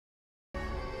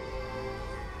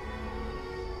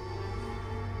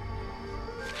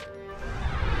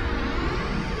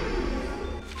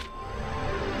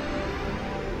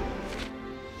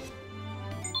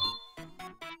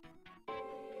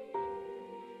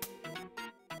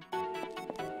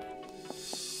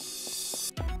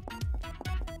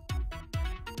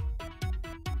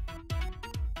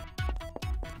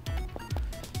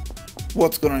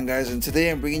What's going on, guys? And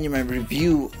today I'm bringing you my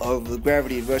review of the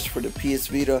Gravity Rush for the PS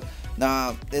Vita.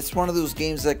 Now, it's one of those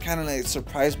games that kind of like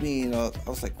surprised me. I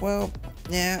was like, well,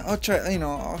 yeah, I'll try.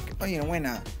 Why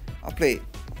not? I'll play it.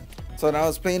 So now I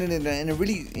was playing it, and it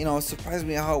really, surprised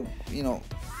me how how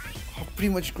pretty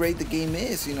much great the game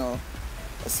is.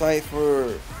 Aside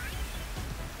for,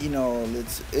 it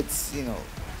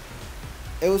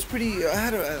was pretty. I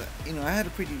had a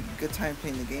pretty good time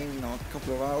playing the game. A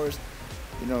couple of hours.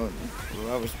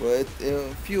 But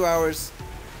a few hours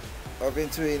up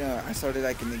into it, I started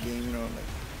liking the game. Like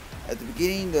at the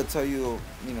beginning, they'll tell you,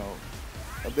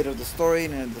 a bit of the story,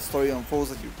 and then the story unfolds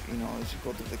as you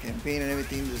go through the campaign and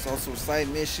everything. There's also side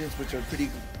missions, which are pretty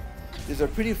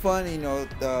fun.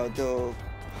 They'll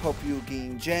help you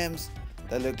gain gems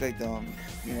that look like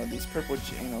these purple,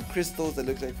 crystals that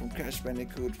look like from Crash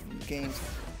Bandicoot from games,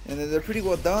 and they're pretty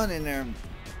well done, and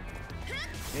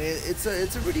it's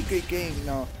a really great game.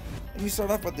 Let me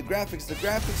start off with the graphics. The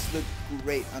graphics look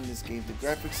great on this game. The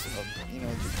graphics,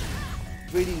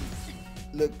 really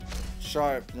look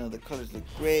sharp. The colors look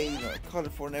great,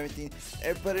 colorful and everything.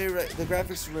 But the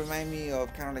graphics remind me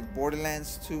of kind of like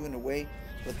Borderlands 2 in a way.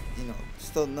 But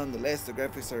still nonetheless, the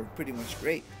graphics are pretty much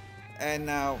great. And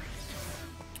now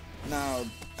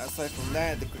aside from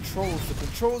that, the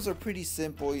controls are pretty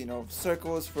simple.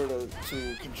 Circles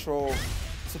to control,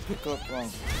 to pick up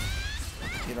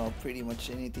pretty much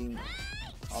anything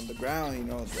on the ground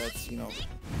that's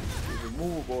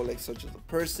removable, like such as a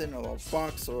person or a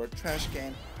box or a trash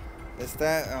can. That's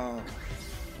that.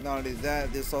 Not only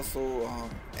that, there's also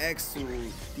X to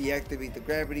deactivate the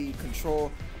gravity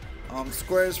control,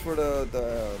 squares for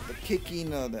the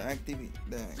kicking, to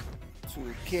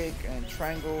kick, and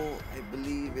triangle, I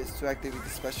believe, is to activate the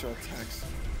special attacks.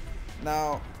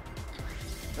 Now,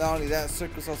 not only that,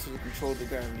 circles also to control the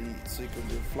gravity, so you can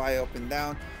fly up and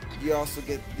down. You also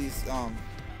get these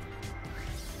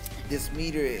this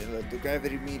meter, the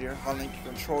gravity meter, how long you can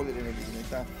control it and everything like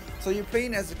that. So you're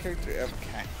playing as a character of a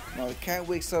cat. Now the cat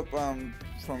wakes up from,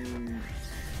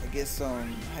 I guess,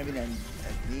 having an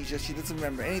amnesia. She doesn't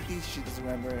remember anything. She doesn't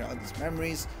remember all these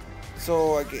memories.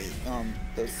 So I guess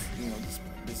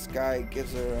this guy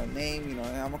gives her a name. And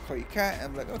I'm gonna call you Cat. And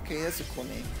I'm like, okay, that's a cool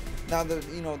name. Now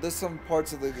there's some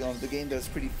parts of the game that's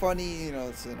pretty funny.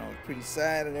 It's pretty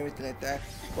sad and everything like that.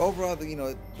 But overall,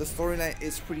 the storyline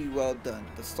is pretty well done.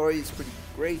 The story is pretty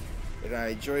great, and I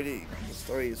enjoyed it. The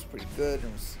story is pretty good.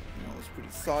 It was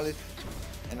pretty solid,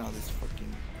 and all this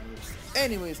fucking words.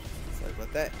 Anyways, sorry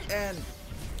about that. And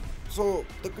so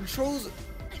the controls.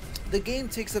 The game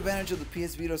takes advantage of the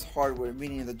PS Vita's hardware,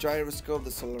 meaning the gyroscope, the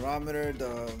accelerometer,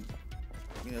 the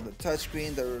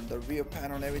touchscreen, the rear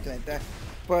panel, and everything like that.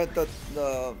 But the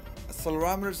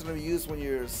accelerometer is going to be used when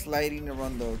you're sliding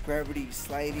around the gravity,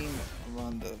 sliding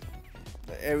around the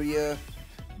area.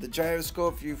 The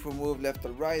gyroscope, if you move left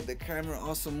or right. The camera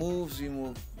also moves. You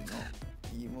move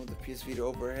the PS Vita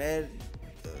overhead.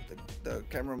 The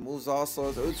camera moves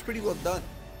also. So it's pretty well done.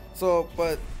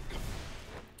 but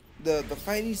the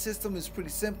fighting system is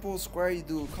pretty simple. Square, you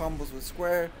do combos with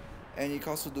square, and you can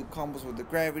also do combos with the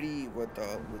gravity, with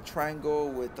triangle,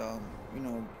 with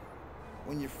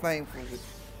when you're flying,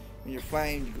 you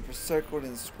can press circle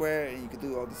and square, and you can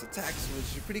do all these attacks,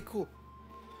 which is pretty cool.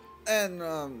 And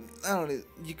I don't know,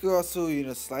 you could also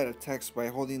slide attacks by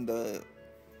holding the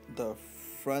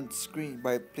front screen,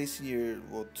 by placing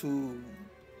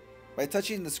by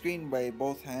touching the screen by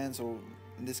both hands, or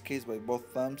in this case by both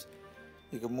thumbs.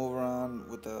 You can move around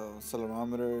with the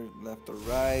accelerometer left or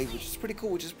right, which is pretty cool,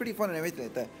 which is pretty fun and everything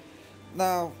like that.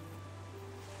 Now,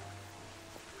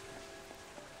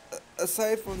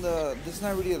 aside from there's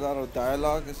not really a lot of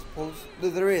dialogue, I suppose.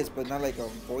 There is, but not like a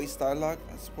voice dialogue.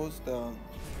 I suppose the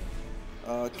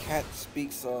cat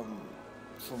speaks some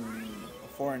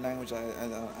foreign language I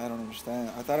don't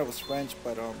understand. I thought it was French,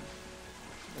 but I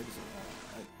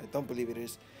don't believe it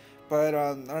is. But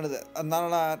none of that, not a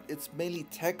lot. It's mainly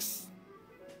text.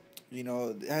 It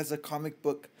has a comic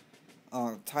book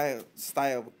style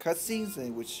cutscenes,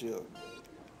 in which you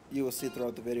will see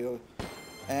throughout the video,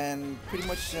 and pretty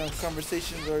much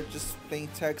conversations are just plain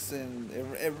text, and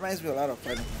it reminds me a lot of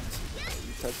Final Fantasy.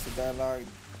 You touch the dialogue,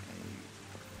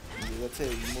 and that's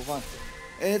it. You move on,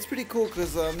 and it's pretty cool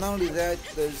because not only that,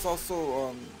 there's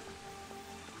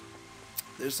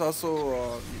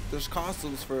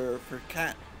costumes for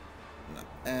Cat,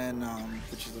 and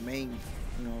which is the main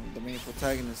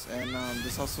protagonist, and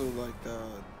there's also like the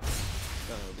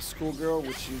schoolgirl,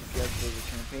 which you get for the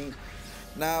campaign.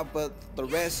 Now, but the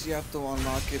rest you have to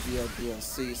unlock it via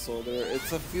DLC. So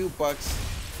it's a few bucks,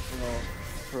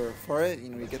 for it.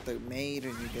 You get the maid,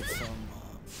 and you get some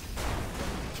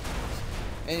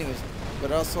Anyways,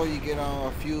 but also you get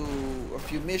a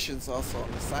few missions also on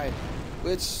the side,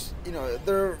 which you know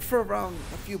they're for around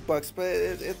a few bucks, but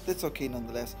it's okay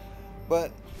nonetheless.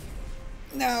 But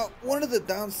now one of the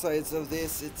downsides of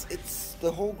this, it's the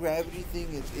whole gravity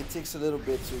thing. It takes a little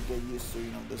bit to get used to.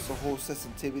 You know, there's the whole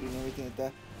sensitivity and everything like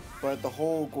that. But the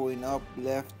whole going up,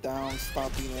 left, down,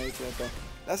 stopping, and everything like that.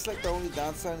 That's like the only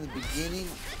downside in the beginning.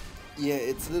 Yeah,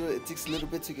 it takes a little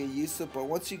bit to get used to, but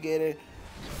once you get it,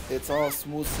 it's all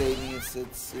smooth sailing. It's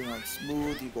you know it's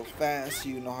smooth. You go fast.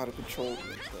 You know how to control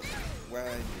like the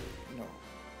well, you know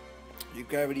your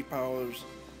gravity powers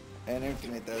and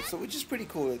everything like that. So which is pretty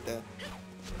cool like that.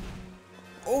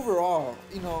 Overall,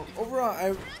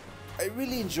 I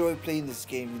really enjoy playing this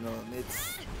game. You know,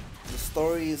 it's the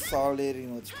story is solid. You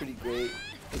know, it's pretty great.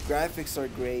 The graphics are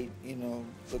great. You know,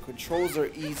 the controls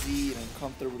are easy and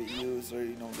comfortable to use, or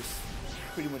you know, just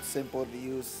pretty much simple to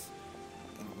use.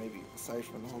 You know, maybe aside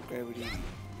from the whole gravity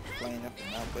flying up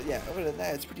and down, but yeah, other than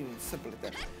that, it's pretty simple like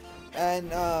that.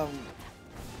 And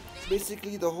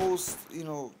basically, the whole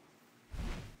the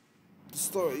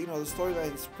story, the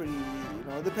storyline is pretty. You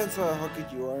know, it depends on how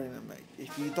good you are. And like,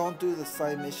 if you don't do the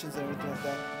side missions and everything like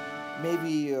that,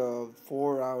 maybe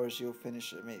 4 hours you'll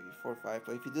finish it, maybe 4 or 5.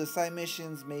 But if you do the side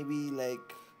missions, maybe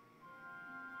like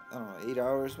I don't know, 8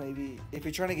 hours maybe. If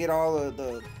you're trying to get all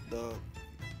the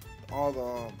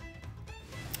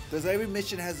because every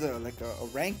mission has a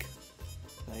rank,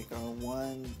 like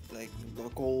one like the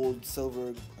gold,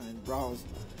 silver, and bronze.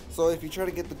 So if you try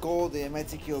to get the gold, it might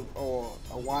take you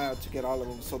a while to get all of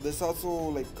them. So there's also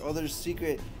like other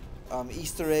secret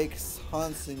Easter eggs,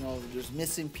 hunts. You know, there's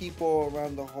missing people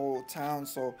around the whole town.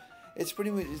 So it's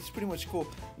pretty much cool.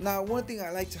 Now, one thing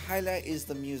I like to highlight is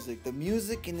the music. The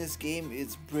music in this game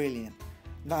is brilliant.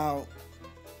 Now,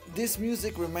 this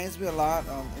music reminds me a lot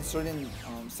in certain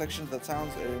sections of the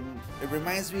towns. It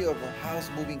reminds me of a House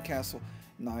Moving Castle.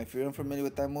 Now, if you're unfamiliar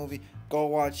with that movie, go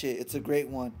watch it. It's a great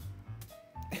one.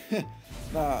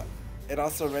 Now, it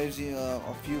also reminds me of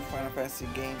a few Final Fantasy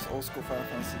games, old school Final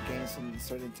Fantasy games from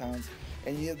certain towns.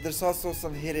 And there's also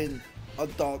some hidden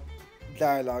adult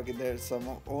dialogue in there.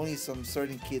 Only some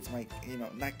certain kids might,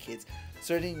 not kids,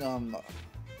 certain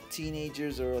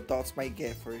teenagers or adults might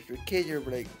get. For if you're a kid, you're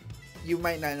like, you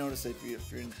might not notice it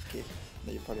if you're a kid.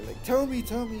 Then you're probably like, tell me,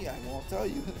 I won't tell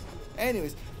you.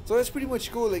 Anyways, so that's pretty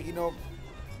much cool. Like,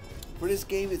 for this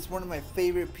game, it's one of my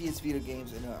favorite PS Vita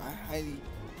games, and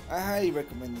I highly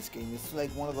recommend this game. It's like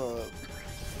one of the,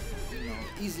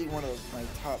 easily one of my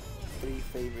top 3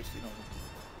 favorites,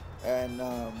 and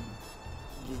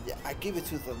yeah, I give it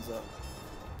 2 thumbs up.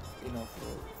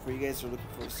 For you guys who are looking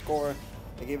for a score,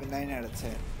 I gave it 9 out of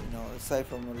 10. Aside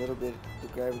from a little bit the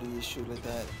gravity issue like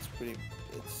that,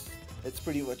 it's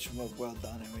pretty much well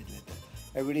done and everything like that.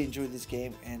 I really enjoyed this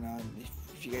game, and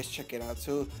if you guys check it out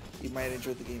too, you might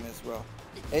enjoy the game as well.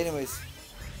 Anyways,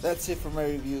 that's it for my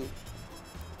review.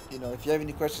 If you have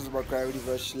any questions about Gravity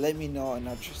Rush, let me know, and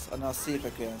I'll see if I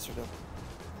can answer them.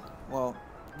 Well,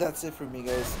 that's it for me,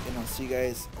 guys, and I'll see you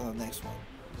guys on the next one.